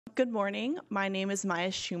Good morning. My name is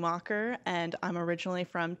Maia Schumacher, and I'm originally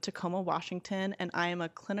from Tacoma, Washington, and I am a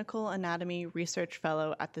clinical anatomy research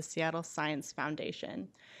fellow at the Seattle Science Foundation.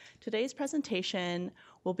 Today's presentation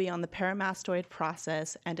will be on the paramastoid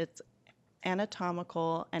process and its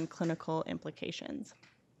anatomical and clinical implications.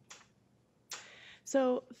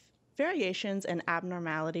 So, variations and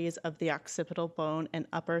abnormalities of the occipital bone and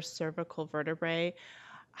upper cervical vertebrae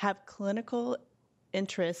have clinical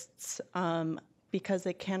interests because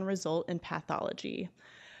it can result in pathology.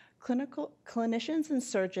 Clinicians and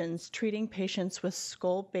surgeons treating patients with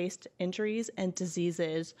skull-based injuries and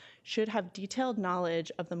diseases should have detailed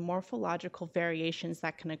knowledge of the morphological variations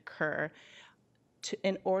that can occur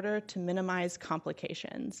in order to minimize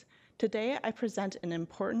complications. Today, I present an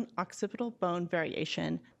important occipital bone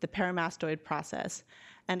variation, the paramastoid process,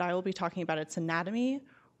 and I will be talking about its anatomy,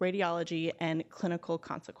 radiology, and clinical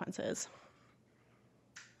consequences.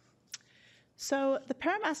 So the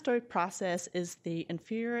paramastoid process is the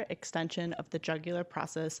inferior extension of the jugular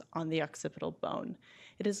process on the occipital bone.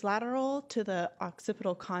 It is lateral to the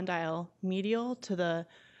occipital condyle, medial to the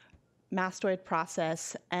mastoid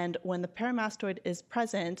process, and when the paramastoid is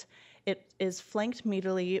present, it is flanked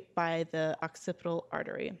medially by the occipital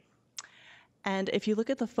artery. And if you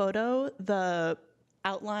look at the photo, the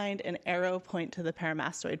outlined and arrow point to the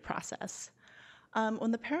paramastoid process.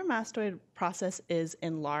 When the paramastoid process is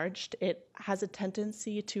enlarged, it has a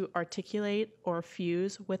tendency to articulate or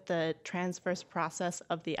fuse with the transverse process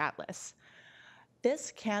of the atlas.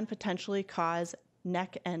 This can potentially cause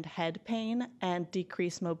neck and head pain and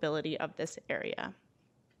decrease mobility of this area.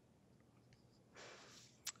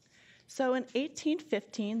 So in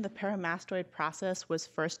 1815, the paramastoid process was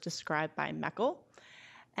first described by Meckel,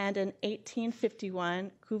 and in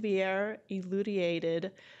 1851, Cuvier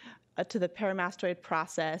elucidated to the paramastoid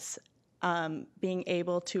process being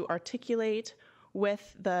able to articulate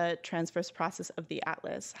with the transverse process of the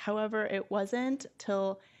atlas. However, it wasn't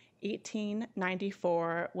till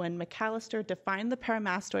 1894 when McAllister defined the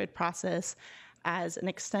paramastoid process as an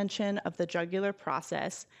extension of the jugular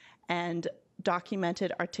process and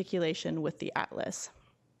documented articulation with the atlas.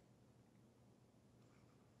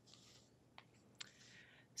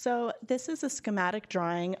 So this is a schematic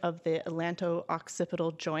drawing of the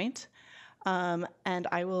atlanto-occipital joint, and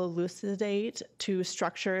I will elucidate two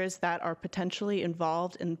structures that are potentially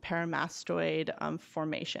involved in paramastoid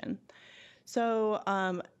formation.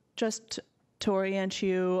 So just to orient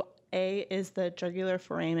you, A is the jugular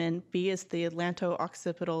foramen, B is the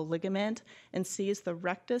atlanto-occipital ligament, and C is the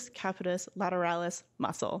rectus capitis lateralis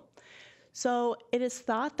muscle. So it is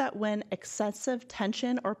thought that when excessive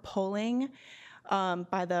tension or pulling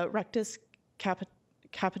by the rectus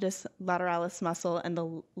capitis lateralis muscle and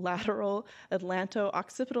the lateral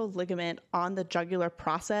atlanto-occipital ligament on the jugular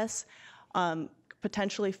process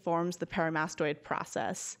potentially forms the paramastoid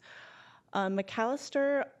process.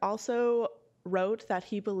 McAllister also wrote that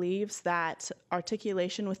he believes that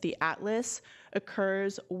articulation with the atlas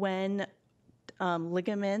occurs when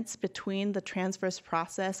ligaments between the transverse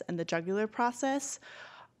process and the jugular process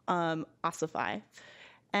ossify.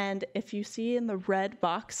 And if you see in the red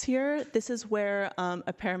box here, this is where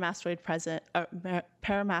a paramastoid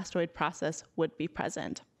process would be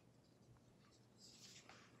present.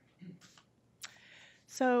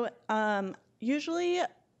 So usually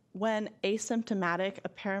when asymptomatic, a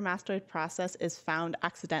paramastoid process is found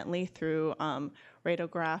accidentally through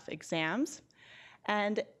radiograph exams.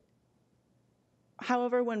 And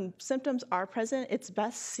however, when symptoms are present, it's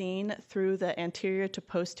best seen through the anterior to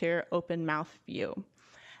posterior open mouth view.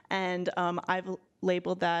 And I've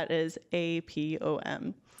labeled that as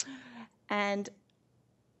APOM. And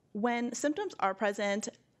when symptoms are present,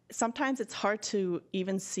 sometimes it's hard to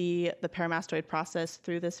even see the paramastoid process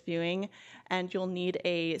through this viewing, and you'll need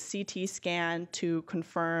a CT scan to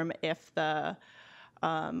confirm if the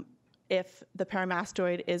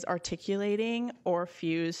paramastoid is articulating or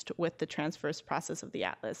fused with the transverse process of the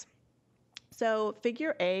atlas. So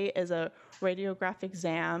figure A is a radiograph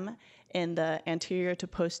exam in the anterior to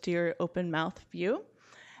posterior open mouth view.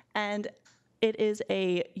 And it is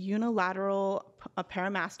a unilateral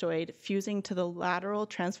paramastoid fusing to the lateral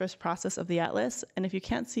transverse process of the atlas. And if you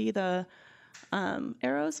can't see the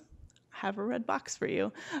arrows, I have a red box for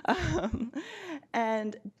you.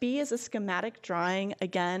 And B is a schematic drawing,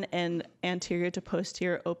 again, in anterior to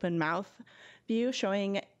posterior open mouth view,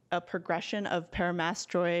 showing a progression of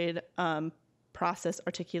paramastoid process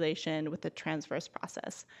articulation with the transverse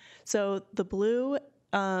process. So the blue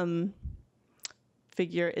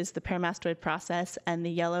figure is the paramastoid process, and the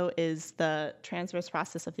yellow is the transverse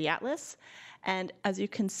process of the atlas. And as you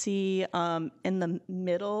can see in the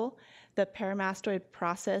middle, the paramastoid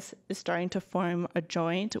process is starting to form a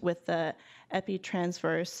joint with the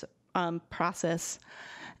epitransverse process.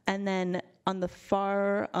 And then on the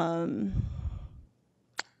far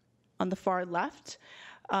left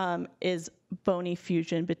is bony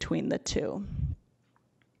fusion between the two.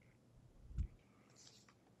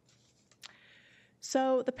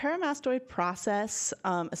 So the paramastoid process,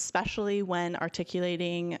 especially when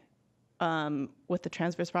articulating with the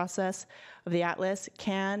transverse process of the atlas,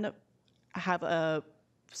 can have a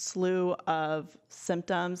slew of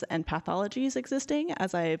symptoms and pathologies existing,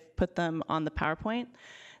 as I've put them on the PowerPoint.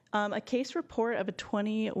 A case report of a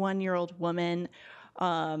 21-year-old woman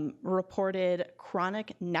reported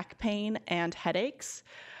chronic neck pain and headaches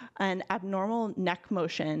and abnormal neck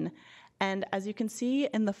motion. And as you can see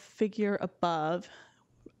in the figure above,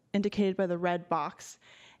 indicated by the red box,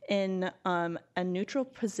 in a neutral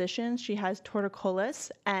position, she has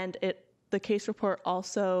torticollis, and the case report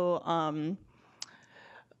also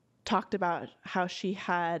talked about how she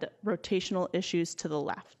had rotational issues to the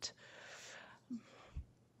left.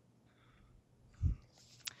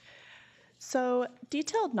 So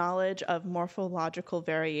detailed knowledge of morphological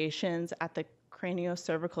variations at the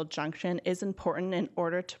craniocervical junction is important in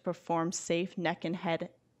order to perform safe neck and head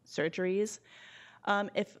surgeries.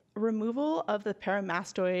 If removal of the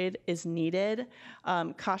paramastoid is needed,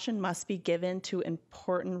 caution must be given to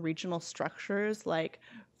important regional structures like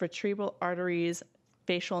vertebral arteries,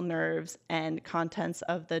 facial nerves, and contents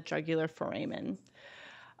of the jugular foramen.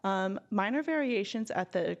 Minor variations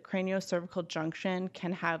at the craniocervical junction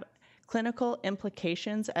can have clinical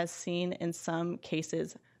implications as seen in some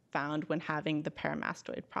cases found when having the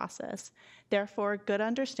paramastoid process. Therefore, good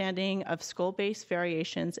understanding of skull-based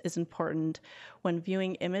variations is important when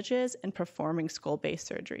viewing images and performing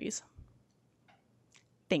skull-based surgeries.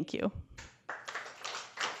 Thank you.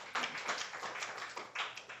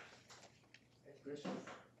 Any questions?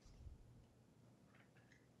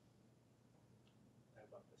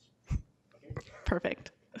 Okay.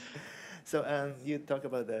 Perfect. So you talk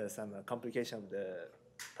about some complication of the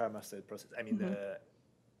paramastoid process. I mean, the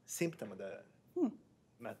symptom of the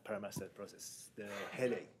paramastoid process, the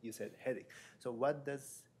headache. You said headache. So what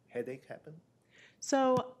does headache happen?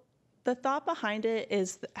 So the thought behind it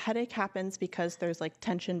is headache happens because there's like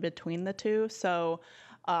tension between the two. So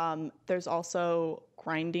there's also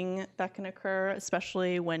grinding that can occur,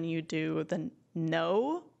 especially when you do the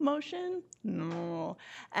no motion. No.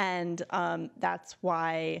 And that's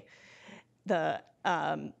why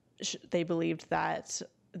they believed that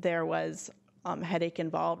there was headache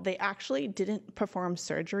involved. They actually didn't perform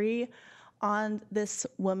surgery on this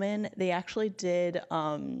woman. They actually did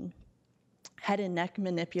head and neck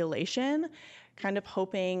manipulation, kind of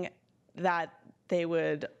hoping that they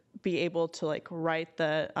would be able to like right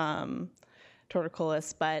the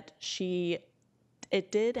torticollis, but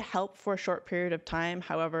it did help for a short period of time.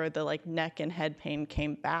 However, the like neck and head pain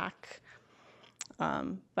came back.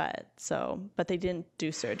 But they didn't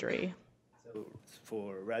do surgery. So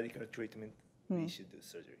for radical treatment, we should do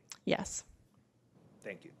surgery. Yes.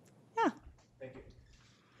 Thank you. Yeah. Thank you.